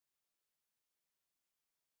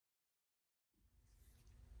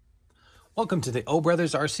Welcome to the O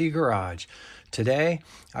Brothers RC Garage. Today,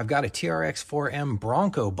 I've got a trx4m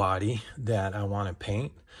Bronco body that I want to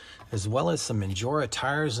paint, as well as some Injora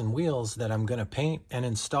tires and wheels that I'm going to paint and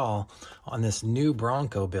install on this new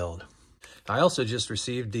Bronco build. I also just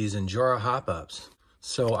received these Injora hop-ups,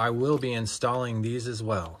 so I will be installing these as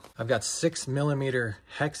well. I've got 6mm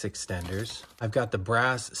hex extenders. I've got the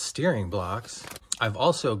brass steering blocks. I've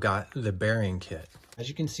also got the bearing kit. As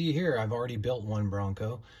you can see here, I've already built one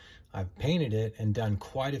Bronco. I've painted it and done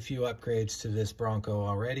quite a few upgrades to this Bronco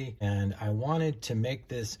already, and I wanted to make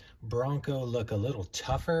this Bronco look a little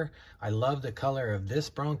tougher. I love the color of this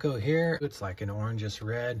Bronco here. It's like an orangish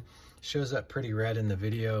red. Shows up pretty red in the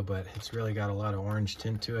video, but it's really got a lot of orange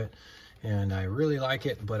tint to it, and I really like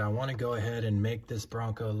it, but I want to go ahead and make this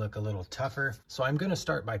Bronco look a little tougher. So I'm going to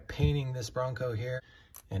start by painting this Bronco here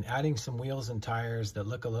and adding some wheels and tires that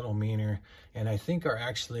look a little meaner and I think are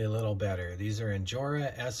actually a little better. These are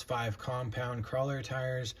Injora S5 compound crawler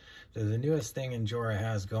tires. They're the newest thing Injora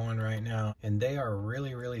has going right now, and they are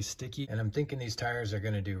really, really sticky, and I'm thinking these tires are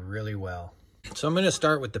going to do really well. So I'm going to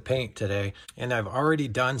start with the paint today, and I've already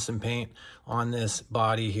done some paint on this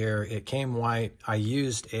body here. It came white. I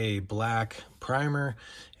used a black primer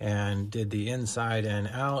and did the inside and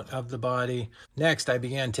out of the body. Next, I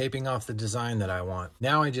began taping off the design that I want.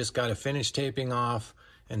 Now I just got to finish taping off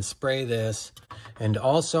and spray this. And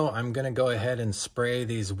also I'm going to go ahead and spray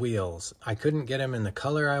these wheels. I couldn't get them in the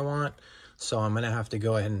color I want, so I'm going to have to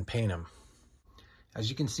go ahead and paint them. As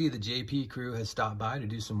you can see, the JP crew has stopped by to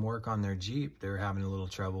do some work on their Jeep they're having a little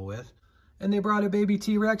trouble with. And they brought a baby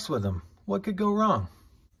T-Rex with them. What could go wrong?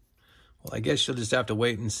 Well, I guess you'll just have to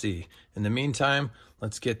wait and see. In the meantime,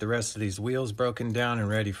 let's get the rest of these wheels broken down and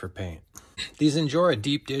ready for paint. These Injora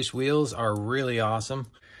deep dish wheels are really awesome.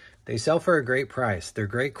 They sell for a great price. They're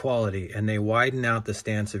great quality, and they widen out the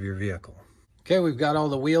stance of your vehicle. Okay, we've got all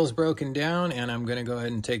the wheels broken down, and I'm going to go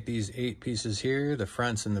ahead and take these 8 pieces here, the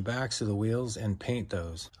fronts and the backs of the wheels, and paint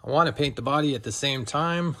those. I want to paint the body at the same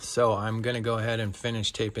time, so I'm going to go ahead and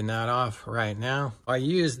finish taping that off right now. I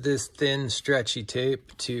used this thin stretchy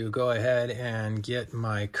tape to go ahead and get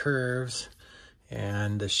my curves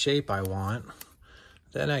and the shape I want.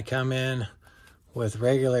 Then I come in with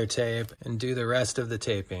regular tape and do the rest of the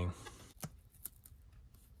taping.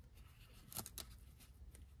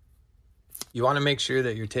 You want to make sure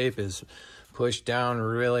that your tape is pushed down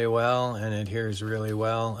really well and adheres really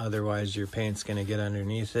well. Otherwise, your paint's going to get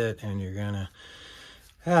underneath it and you're going to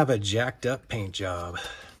have a jacked up paint job.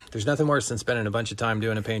 There's nothing worse than spending a bunch of time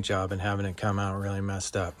doing a paint job and having it come out really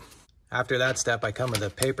messed up. After that step, I come with a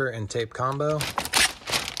paper and tape combo.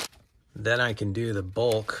 Then I can do the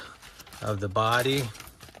bulk of the body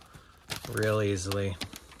real easily.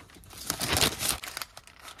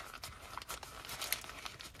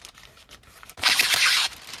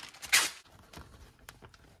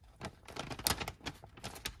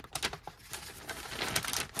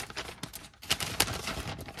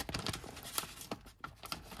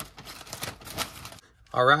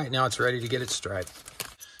 All right, now it's ready to get it striped.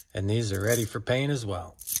 And these are ready for paint as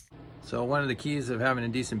well. So one of the keys of having a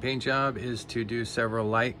decent paint job is to do several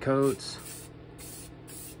light coats.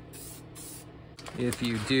 If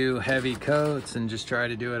you do heavy coats and just try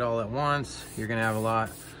to do it all at once, you're gonna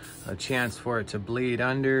have a chance for it to bleed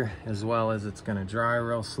under, as well as it's gonna dry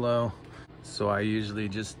real slow. So I usually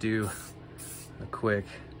just do a quick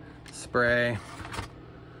spray.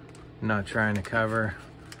 I'm not trying to cover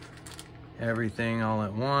everything all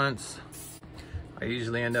at once. I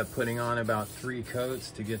usually end up putting on about 3 coats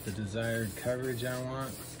to get the desired coverage I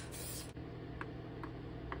want.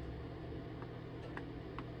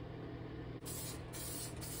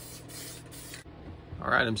 All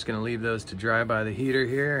right, I'm just gonna leave those to dry by the heater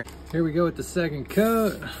here. Here we go with the second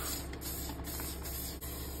coat.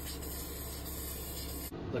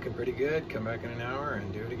 Looking pretty good. Come back in an hour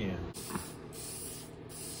and do it again.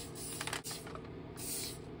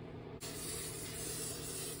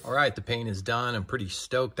 All right, the paint is done. I'm pretty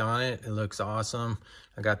stoked on it. It looks awesome.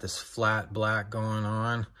 I got this flat black going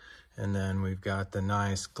on, and then we've got the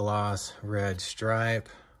nice gloss red stripe.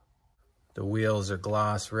 The wheels are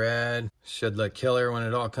gloss red. Should look killer when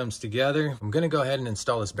it all comes together. I'm gonna go ahead and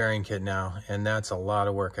install this bearing kit now, and that's a lot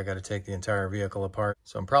of work. I gotta take the entire vehicle apart.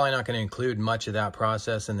 So I'm probably not gonna include much of that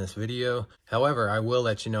process in this video. However, I will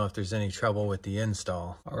let you know if there's any trouble with the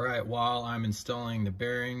install. All right, while I'm installing the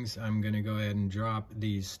bearings, I'm gonna go ahead and drop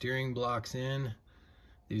these steering blocks in.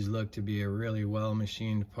 These look to be a really well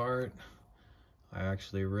machined part. I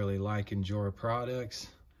actually really like Injora products.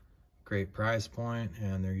 Great price point,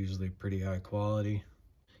 and they're usually pretty high quality.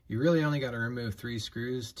 You really only got to remove 3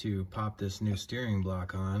 screws to pop this new steering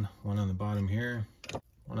block on. One on the bottom here,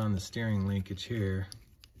 one on the steering linkage here,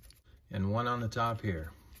 and one on the top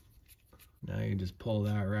here. Now you just pull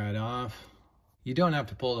that right off. You don't have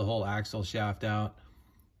to pull the whole axle shaft out,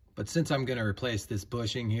 but since I'm going to replace this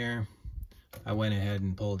bushing here, I went ahead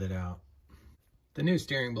and pulled it out. The new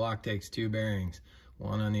steering block takes two bearings,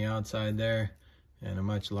 one on the outside there and a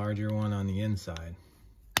much larger one on the inside.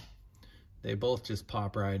 They both just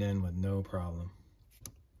pop right in with no problem.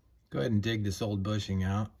 Go ahead and dig this old bushing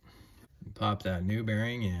out and pop that new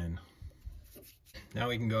bearing in. Now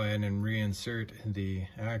we can go ahead and reinsert the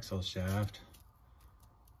axle shaft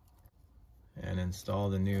and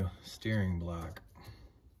install the new steering block.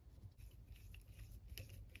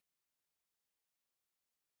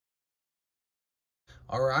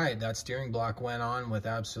 All right, that steering block went on with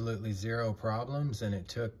absolutely zero problems, and it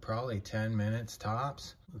took probably 10 minutes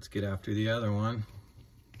tops. Let's get after the other one.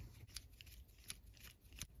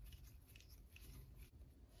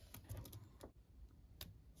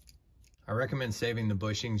 I recommend saving the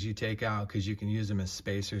bushings you take out because you can use them as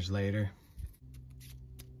spacers later.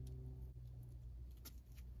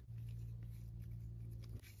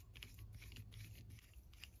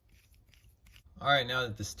 All right, now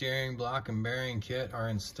that the steering block and bearing kit are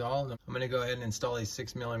installed, I'm gonna go ahead and install these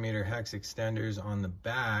 6mm hex extenders on the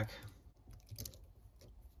back.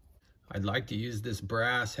 I'd like to use this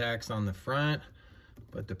brass hex on the front,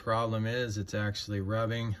 but the problem is it's actually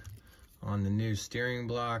rubbing on the new steering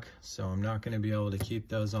block, so I'm not gonna be able to keep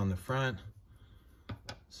those on the front.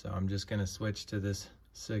 So I'm just gonna switch to this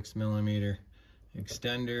 6mm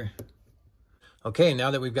extender. Okay, now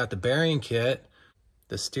that we've got the bearing kit,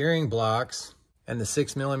 the steering blocks, and the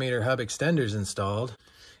 6mm hub extenders installed,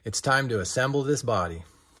 it's time to assemble this body.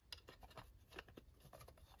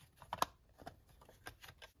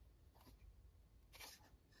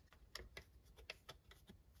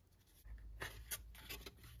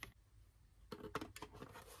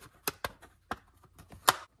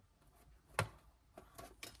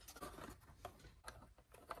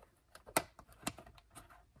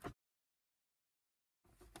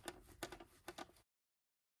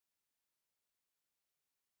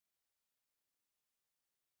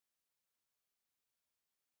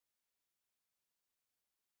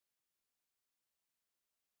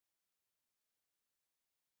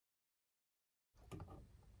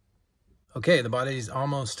 Okay, the body's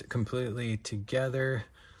almost completely together.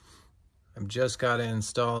 I've just got to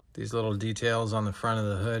install these little details on the front of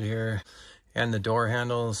the hood here, and the door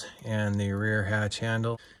handles and the rear hatch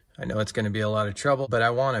handle. I know it's going to be a lot of trouble, but I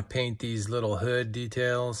want to paint these little hood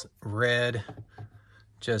details red,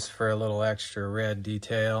 just for a little extra red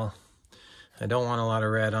detail. I don't want a lot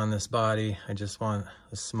of red on this body. I just want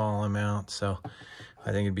a small amount, so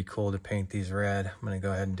I think it'd be cool to paint these red. I'm going to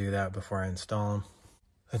go ahead and do that before I install them.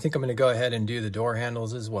 I think I'm going to go ahead and do the door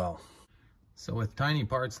handles as well. So with tiny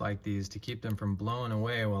parts like these, to keep them from blowing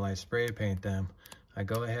away while I spray paint them, I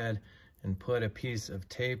go ahead and put a piece of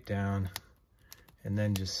tape down and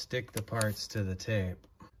then just stick the parts to the tape.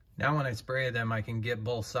 Now when I spray them, I can get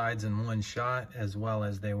both sides in one shot, as well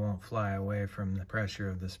as they won't fly away from the pressure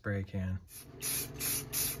of the spray can.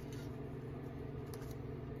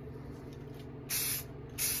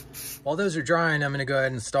 While those are drying, I'm going to go ahead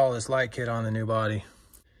and install this light kit on the new body.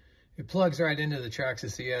 It plugs right into the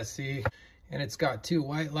Traxxas ESC, and it's got 2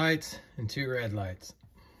 white lights and 2 red lights.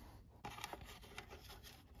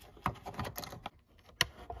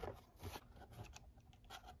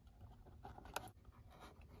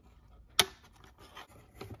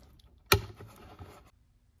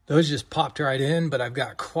 Those just popped right in, but I've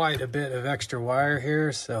got quite a bit of extra wire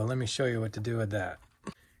here, so let me show you what to do with that.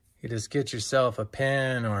 You just get yourself a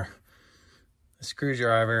pin or a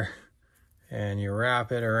screwdriver and you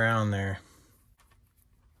wrap it around there.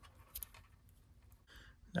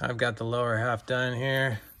 Now I've got the lower half done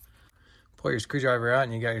here. Pull your screwdriver out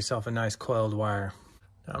and you got yourself a nice coiled wire.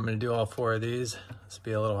 Now I'm going to do all 4 of these. This will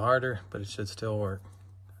be a little harder, but it should still work.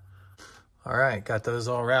 All right, got those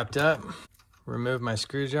all wrapped up. Remove my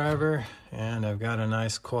screwdriver and I've got a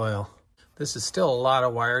nice coil. This is still a lot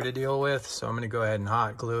of wire to deal with, so I'm going to go ahead and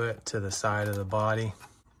hot glue it to the side of the body.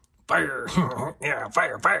 Fire! Yeah,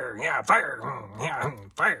 fire, fire, yeah, fire, yeah,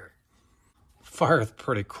 fire. Fire's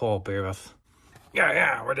pretty cool, baby.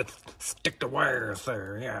 Yeah, we're just stick the wires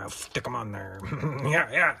there, yeah, stick them on there.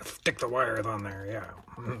 yeah, stick the wires on there,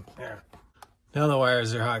 yeah. Now the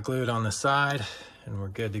wires are hot glued on the side and we're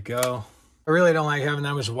good to go. I really don't like having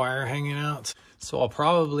that much wire hanging out, so I'll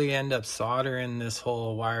probably end up soldering this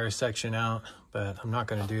whole wire section out, but I'm not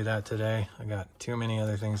going to do that today. I got too many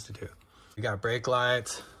other things to do. We got brake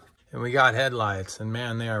lights and we got headlights, and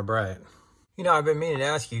man, they are bright. You know, I've been meaning to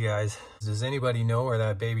ask you guys, does anybody know where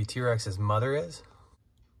that baby T-Rex's mother is?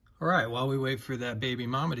 All right, while we wait for that baby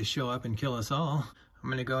mama to show up and kill us all,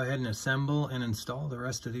 I'm gonna go ahead and assemble and install the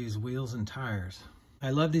rest of these wheels and tires.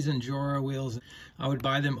 I love these Injora wheels. I would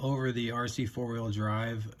buy them over the RC four-wheel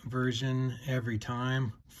drive version every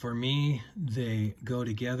time. For me, they go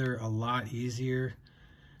together a lot easier.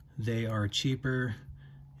 They are cheaper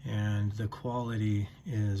and the quality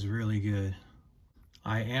is really good.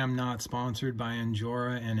 I am not sponsored by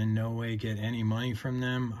Injora and in no way get any money from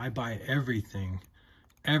them. I buy everything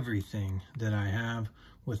that I have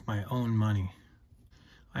with my own money.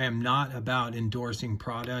 I am not about endorsing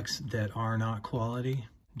products that are not quality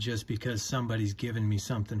just because somebody's given me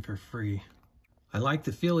something for free. I like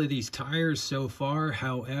the feel of these tires so far.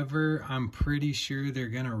 However, I'm pretty sure they're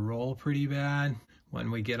gonna roll pretty bad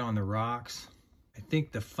when we get on the rocks. I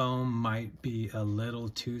think the foam might be a little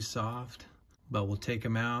too soft, but we'll take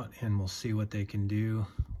them out and we'll see what they can do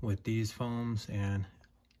with these foams, and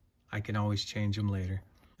I can always change them later.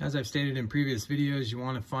 As I've stated in previous videos, you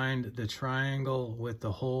want to find the triangle with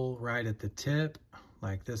the hole right at the tip,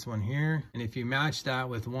 like this one here. And if you match that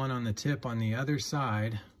with one on the tip on the other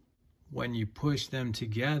side, when you push them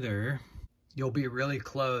together, you'll be really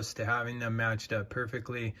close to having them matched up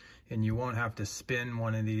perfectly, and you won't have to spin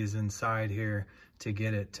one of these inside here to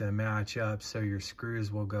get it to match up so your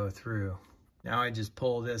screws will go through. Now I just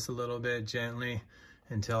pull this a little bit gently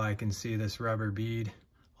until I can see this rubber bead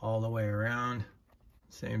all the way around.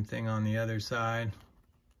 Same thing on the other side.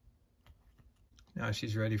 Now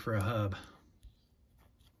she's ready for a hub.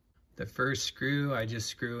 The first screw, I just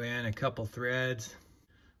screw in a couple threads.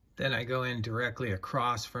 Then I go in directly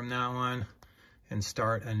across from that one and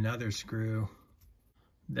start another screw.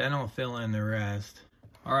 Then I'll fill in the rest.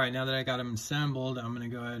 All right, now that I got them assembled, I'm gonna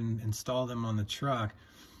go ahead and install them on the truck.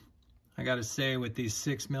 I gotta say, with these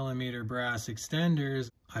 6mm brass extenders,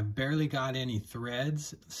 I've barely got any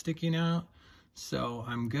threads sticking out. So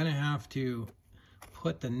I'm gonna have to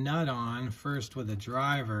put the nut on first with a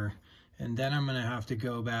driver, and then I'm gonna have to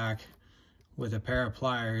go back with a pair of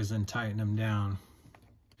pliers and tighten them down.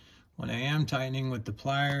 When I am tightening with the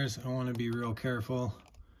pliers, I wanna be real careful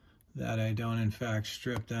that I don't in fact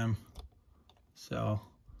strip them. So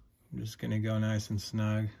I'm just gonna go nice and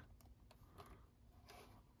snug.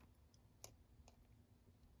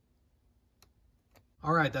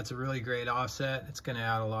 All right, that's a really great offset. It's gonna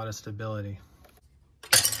add a lot of stability.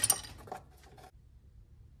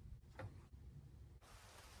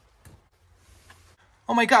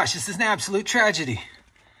 Oh my gosh, this is an absolute tragedy.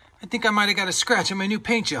 I think I might have got a scratch on my new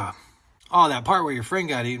paint job. Oh, that part where your friend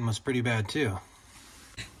got eaten was pretty bad too.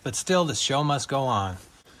 But still, the show must go on.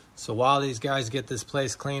 So while these guys get this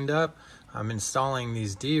place cleaned up, I'm installing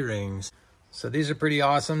these D-rings. So these are pretty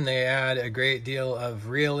awesome. They add a great deal of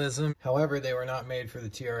realism. However, they were not made for the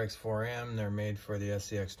TRX4M. They're made for the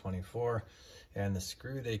SCX24. And the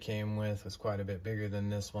screw they came with was quite a bit bigger than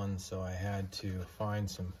this one. So I had to find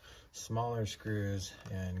some smaller screws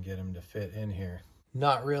and get them to fit in here.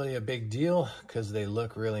 Not really a big deal because they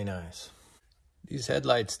look really nice. These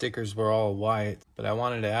headlight stickers were all white, but I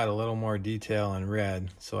wanted to add a little more detail in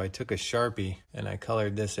red. So I took a Sharpie and I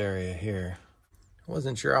colored this area here. I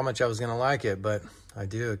wasn't sure how much I was gonna like it, but I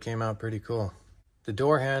do. It came out pretty cool. The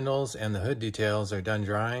door handles and the hood details are done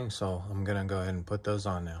drying, so I'm gonna go ahead and put those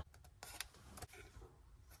on now.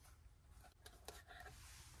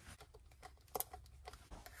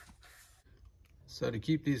 So to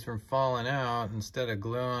keep these from falling out, instead of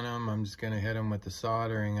gluing them, I'm just gonna hit them with the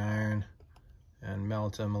soldering iron and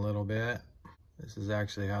melt them a little bit. This is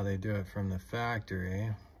actually how they do it from the factory.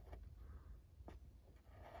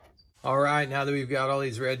 All right, now that we've got all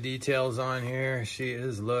these red details on here, she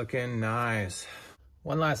is looking nice.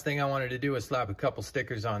 One last thing I wanted to do was slap a couple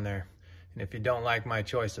stickers on there. And if you don't like my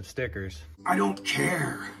choice of stickers, I don't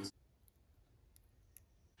care.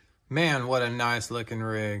 Man, what a nice looking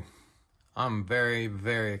rig. I'm very,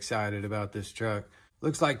 very excited about this truck.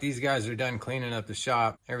 Looks like these guys are done cleaning up the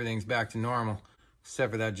shop. Everything's back to normal,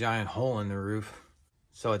 except for that giant hole in the roof.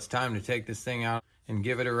 So it's time to take this thing out and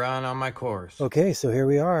give it a run on my course. Okay, so here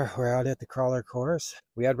we are. We're out at the crawler course.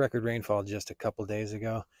 We had record rainfall just a couple days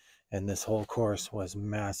ago, and this whole course was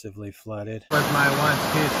massively flooded. It was my once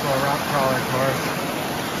peaceful rock crawler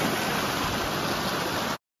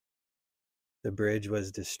course. The bridge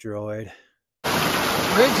was destroyed.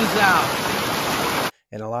 Bridge is out.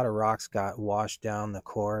 And a lot of rocks got washed down the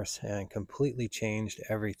course and completely changed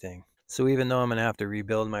everything. So even though I'm gonna have to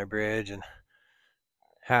rebuild my bridge and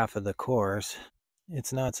half of the course,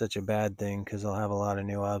 it's not such a bad thing because I'll have a lot of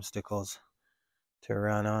new obstacles to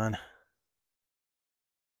run on.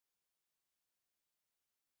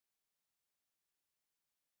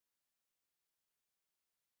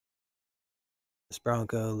 This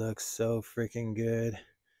Bronco looks so freaking good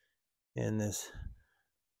in this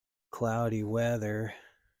cloudy weather.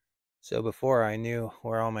 So before I knew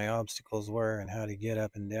where all my obstacles were and how to get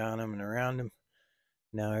up and down them and around them,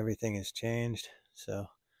 now everything has changed. So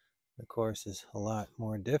the course is a lot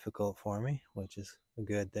more difficult for me, which is a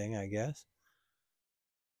good thing, I guess.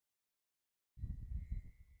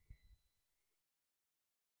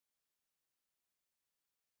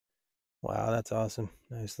 Wow, that's awesome.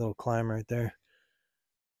 Nice little climb right there.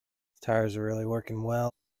 Tires are really working well,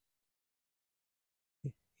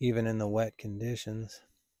 even in the wet conditions.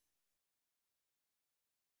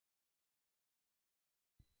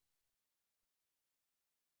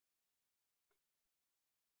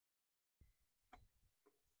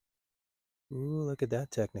 Ooh, look at that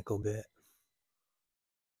technical bit.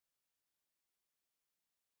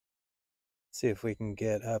 See if we can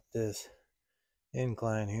get up this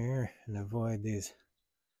incline here and avoid these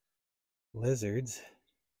lizards.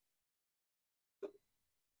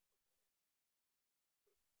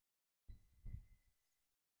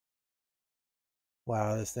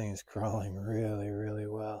 Wow, this thing is crawling really, really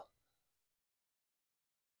well.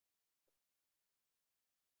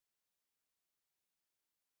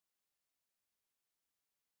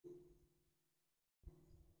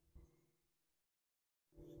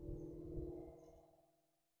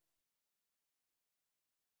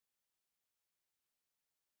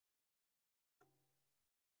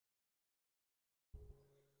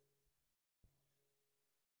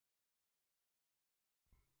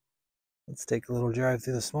 Let's take a little drive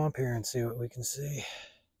through the swamp here and see what we can see. I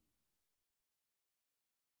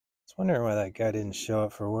was wondering why that guy didn't show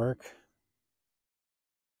up for work.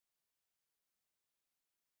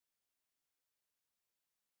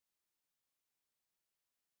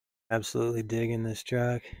 Absolutely digging this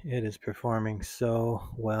truck. It is performing so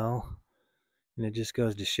well. And it just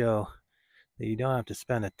goes to show that you don't have to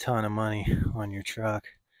spend a ton of money on your truck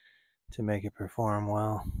to make it perform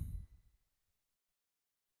well.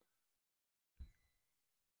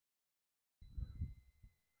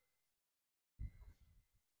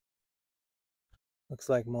 Looks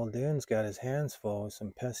like Muldoon's got his hands full with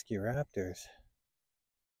some pesky raptors.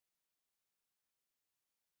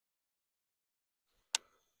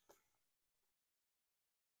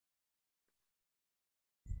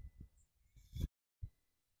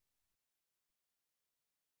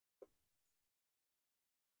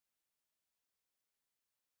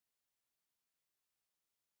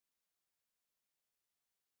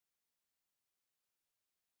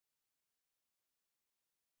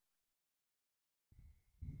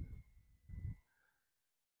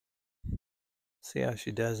 See how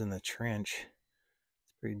she does in the trench.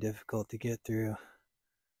 It's pretty difficult to get through.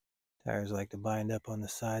 Tires like to bind up on the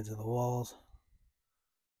sides of the walls.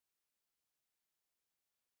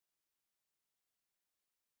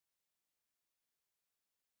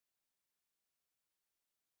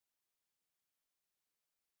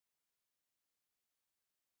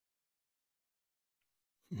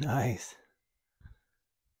 Nice.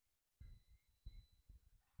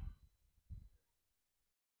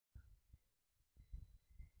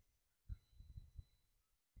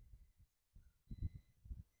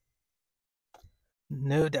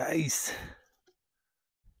 No dice.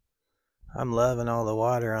 I'm loving all the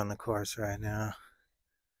water on the course right now.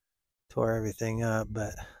 Tore everything up,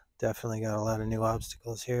 but definitely got a lot of new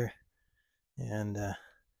obstacles here. And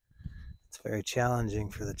it's very challenging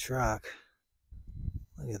for the truck.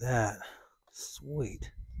 Look at that.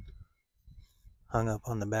 Sweet. Hung up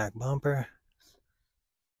on the back bumper.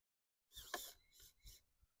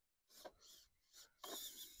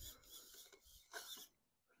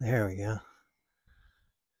 There we go.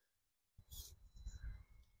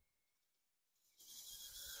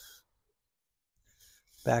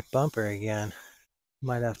 Back bumper again.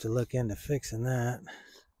 Might have to look into fixing that.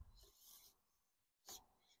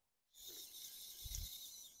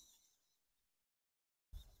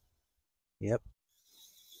 Yep.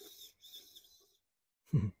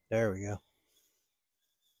 There we go.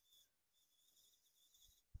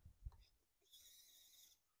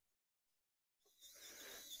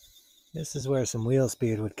 This is where some wheel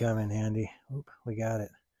speed would come in handy. Oop, we got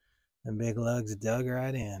it. The big lugs dug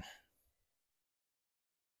right in.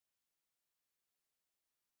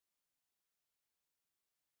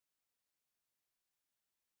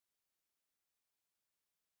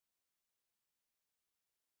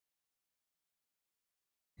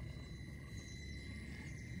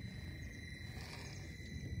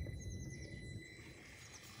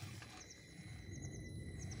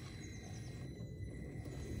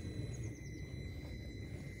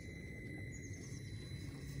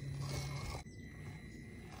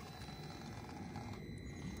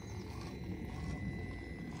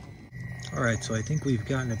 All right, so I think we've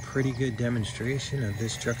gotten a pretty good demonstration of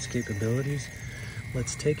this truck's capabilities.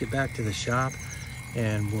 Let's take it back to the shop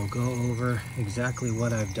and we'll go over exactly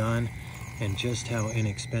what I've done and just how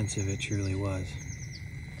inexpensive it truly was.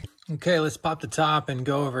 Okay, let's pop the top and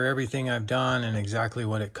go over everything I've done and exactly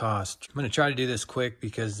what it cost. I'm gonna try to do this quick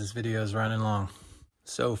because this video is running long.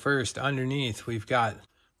 So first, underneath, we've got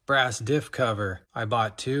brass diff cover. I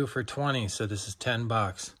bought 2 for 20, so this is 10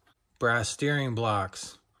 bucks. Brass steering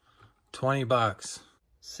blocks, 20 bucks.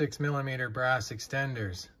 6mm brass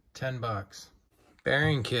extenders, 10 bucks.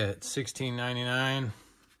 Bearing kit, $16.99,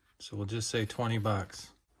 so we'll just say 20 bucks.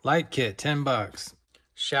 Light kit, 10 bucks.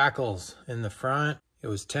 Shackles in the front, it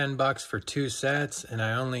was 10 bucks for 2 sets, and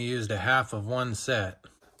I only used a half of 1 set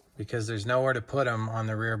because there's nowhere to put them on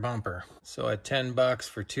the rear bumper. So at 10 bucks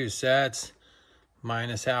for 2 sets,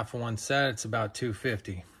 minus half of 1 set, it's about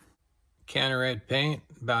 $2.50. Can of red paint,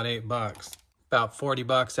 about 8 bucks. About 40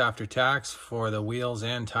 bucks after tax for the wheels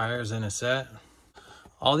and tires in a set.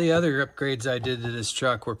 All the other upgrades I did to this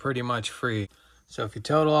truck were pretty much free. So if you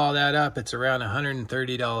total all that up, it's around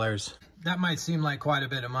 $130. That might seem like quite a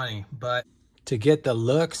bit of money, but to get the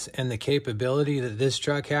looks and the capability that this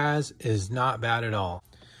truck has is not bad at all.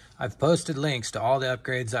 I've posted links to all the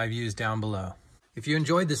upgrades I've used down below. If you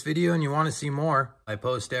enjoyed this video and you want to see more, I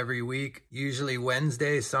post every week, usually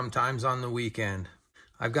Wednesday, sometimes on the weekend.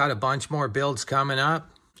 I've got a bunch more builds coming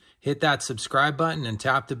up. Hit that subscribe button and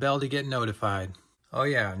tap the bell to get notified. Oh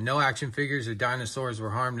yeah, no action figures or dinosaurs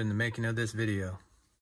were harmed in the making of this video.